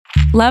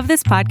Love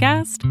this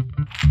podcast?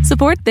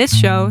 Support this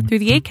show through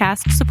the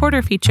Acast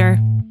supporter feature.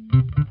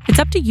 It's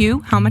up to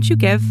you how much you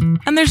give,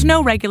 and there's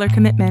no regular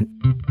commitment.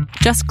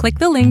 Just click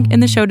the link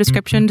in the show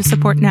description to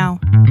support now.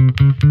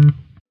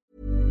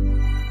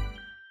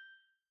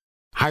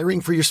 Hiring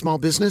for your small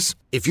business?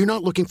 If you're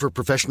not looking for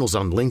professionals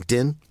on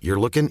LinkedIn, you're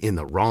looking in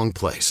the wrong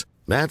place.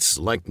 That's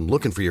like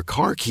looking for your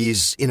car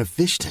keys in a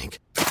fish tank.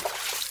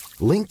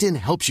 LinkedIn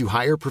helps you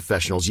hire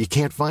professionals you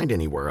can't find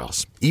anywhere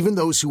else, even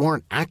those who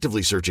aren't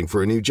actively searching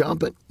for a new job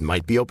but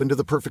might be open to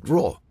the perfect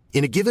role.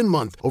 In a given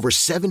month, over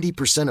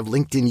 70% of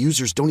LinkedIn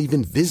users don't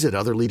even visit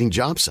other leading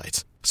job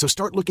sites. So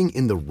start looking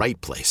in the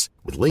right place.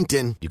 With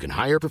LinkedIn, you can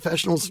hire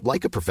professionals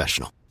like a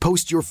professional.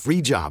 Post your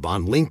free job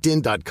on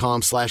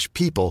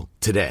linkedin.com/people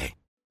today.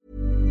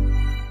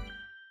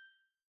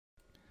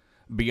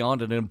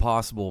 Beyond an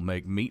impossible,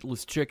 make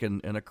meatless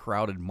chicken in a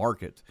crowded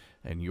market.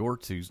 And your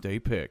Tuesday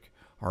pick.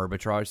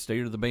 Arbitrage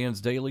State of the Bands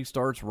Daily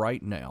starts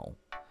right now.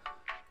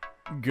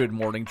 Good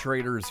morning,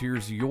 traders.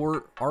 Here's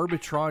your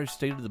Arbitrage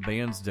State of the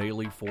Bands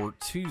Daily for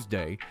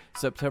Tuesday,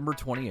 September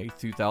 28th,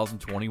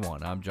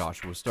 2021. I'm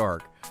Joshua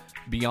Stark.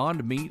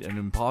 Beyond Meat and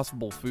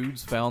Impossible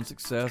Foods found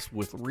success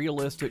with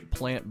realistic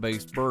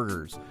plant-based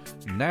burgers.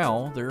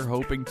 Now they're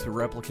hoping to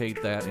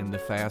replicate that in the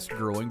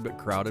fast-growing but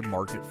crowded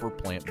market for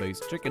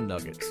plant-based chicken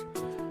nuggets.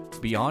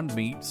 Beyond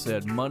Meat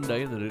said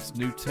Monday that its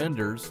new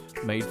tenders,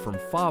 made from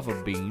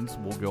fava beans,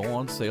 will go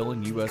on sale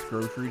in U.S.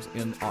 groceries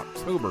in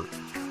October.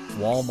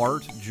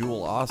 Walmart,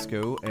 Jewel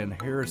Osco, and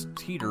Harris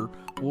Teeter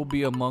will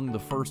be among the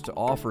first to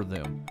offer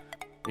them.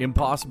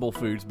 Impossible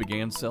Foods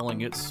began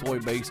selling its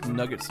soy-based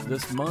nuggets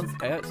this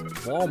month at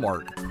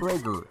Walmart,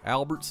 Kroger,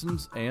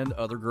 Albertsons, and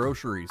other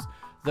groceries.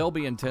 They'll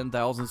be in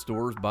 10,000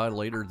 stores by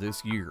later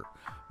this year.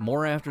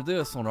 More after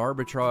this on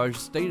Arbitrage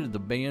State of the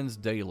Bands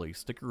Daily.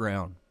 Stick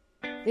around.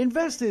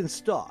 Invest in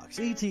stocks,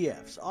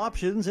 ETFs,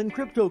 options, and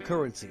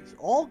cryptocurrencies,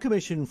 all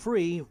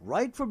commission-free,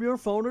 right from your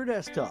phone or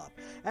desktop.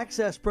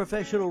 Access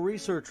professional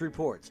research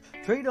reports,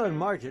 trade on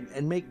margin,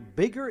 and make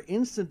bigger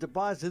instant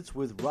deposits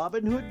with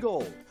Robinhood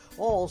Gold,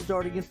 all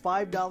starting at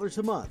 $5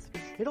 a month.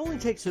 It only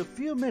takes a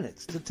few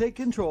minutes to take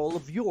control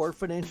of your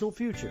financial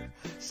future.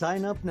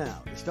 Sign up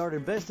now to start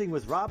investing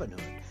with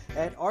Robinhood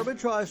at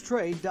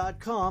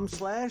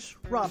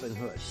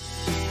arbitragetrade.com/Robinhood.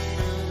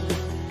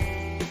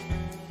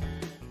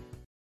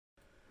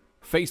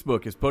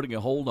 Facebook is putting a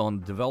hold on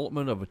the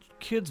development of a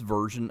kids'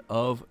 version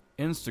of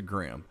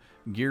Instagram,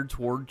 geared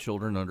toward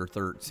children under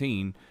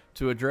 13,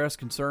 to address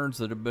concerns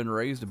that have been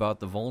raised about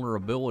the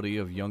vulnerability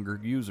of younger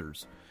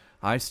users.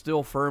 I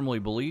still firmly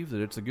believe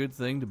that it's a good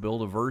thing to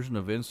build a version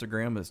of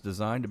Instagram that's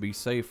designed to be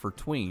safe for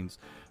tweens,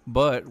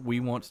 but we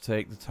want to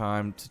take the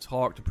time to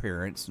talk to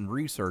parents and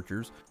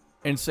researchers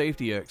and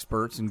safety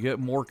experts and get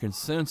more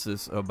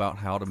consensus about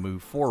how to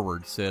move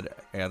forward, said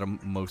Adam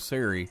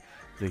Mosseri,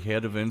 the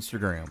head of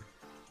Instagram.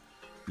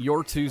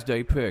 Your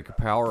Tuesday pick,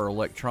 Power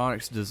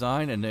Electronics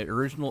Design and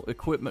Original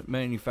Equipment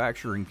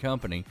Manufacturing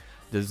Company,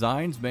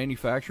 designs,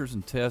 manufactures,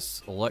 and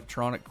tests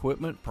electronic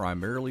equipment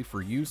primarily for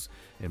use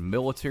in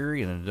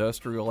military and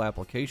industrial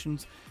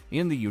applications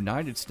in the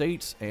United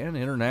States and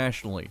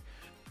internationally.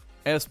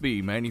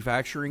 SB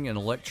Manufacturing and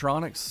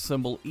Electronics,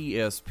 symbol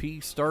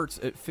ESP,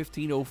 starts at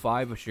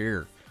 $15.05 a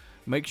share.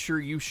 Make sure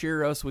you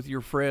share us with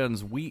your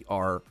friends. We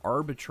are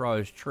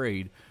Arbitrage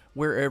Trade,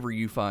 wherever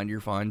you find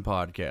your fine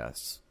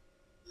podcasts.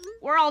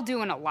 We're all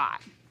doing a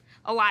lot.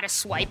 A lot of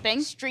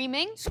swiping,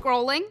 streaming,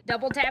 scrolling,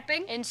 double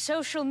tapping, and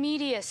social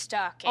media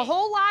stalking. A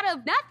whole lot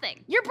of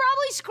nothing. You're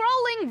probably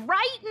scrolling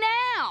right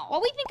now.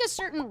 While we think a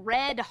certain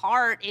red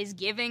heart is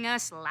giving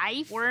us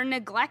life, we're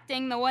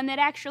neglecting the one that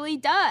actually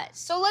does.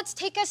 So let's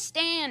take a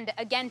stand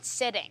against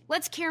sitting.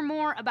 Let's care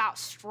more about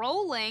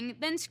strolling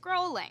than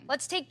scrolling.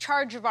 Let's take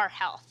charge of our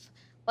health.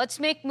 Let's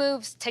make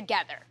moves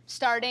together,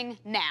 starting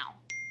now.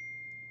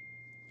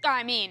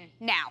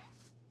 Now.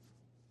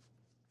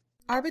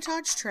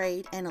 Arbitrage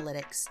Trade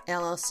Analytics,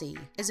 LLC,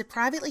 is a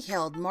privately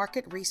held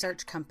market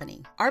research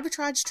company.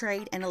 Arbitrage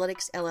Trade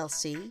Analytics,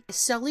 LLC, is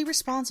solely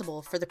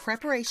responsible for the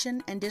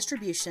preparation and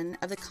distribution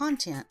of the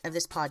content of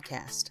this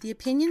podcast. The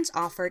opinions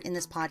offered in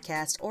this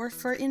podcast are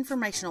for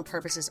informational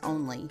purposes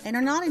only and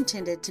are not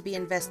intended to be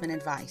investment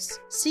advice.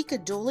 Seek a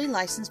duly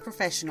licensed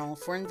professional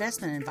for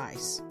investment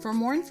advice. For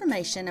more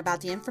information about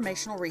the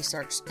informational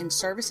research and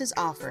services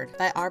offered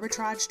by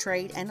Arbitrage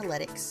Trade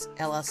Analytics,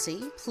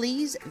 LLC,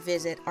 please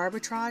visit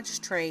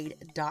arbitragetrade.com.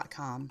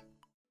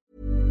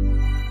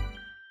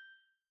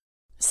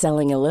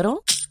 Selling a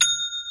little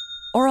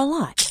or a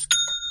lot?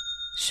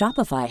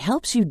 Shopify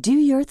helps you do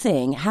your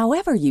thing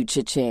however you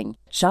cha-ching.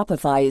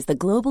 Shopify is the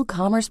global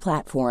commerce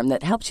platform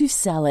that helps you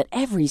sell at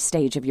every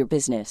stage of your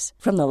business.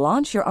 From the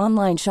launch your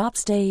online shop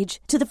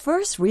stage to the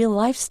first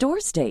real-life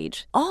store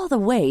stage, all the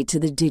way to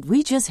the did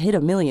we just hit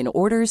a million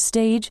orders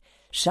stage.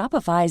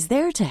 Shopify is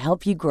there to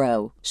help you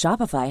grow.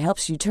 Shopify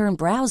helps you turn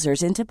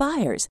browsers into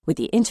buyers with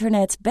the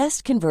internet's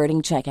best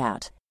converting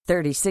checkout.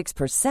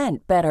 36%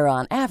 better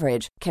on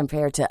average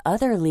compared to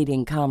other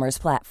leading commerce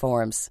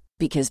platforms.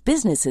 Because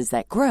businesses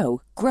that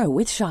grow, grow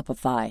with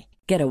Shopify.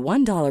 Get a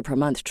 $1 per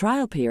month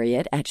trial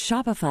period at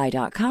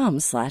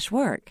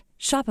shopify.com/work.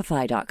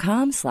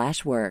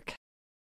 Shopify.com/work.